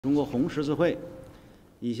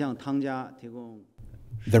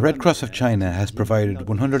The Red Cross of China has provided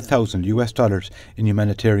 $100,000 in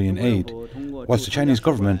humanitarian aid, whilst the Chinese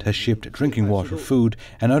government has shipped drinking water, food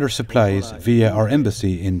and other supplies via our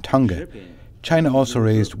embassy in Tonga. China also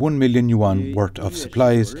raised 1 million yuan worth of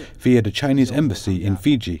supplies via the Chinese embassy in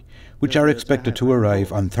Fiji, which are expected to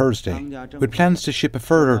arrive on Thursday. With plans to ship a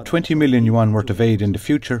further 20 million yuan worth of aid in the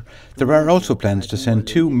future, there are also plans to send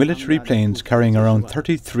 2 military planes carrying around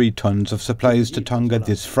 33 tons of supplies to Tonga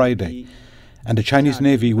this Friday. And the Chinese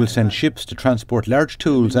Navy will send ships to transport large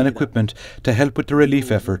tools and equipment to help with the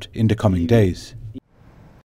relief effort in the coming days.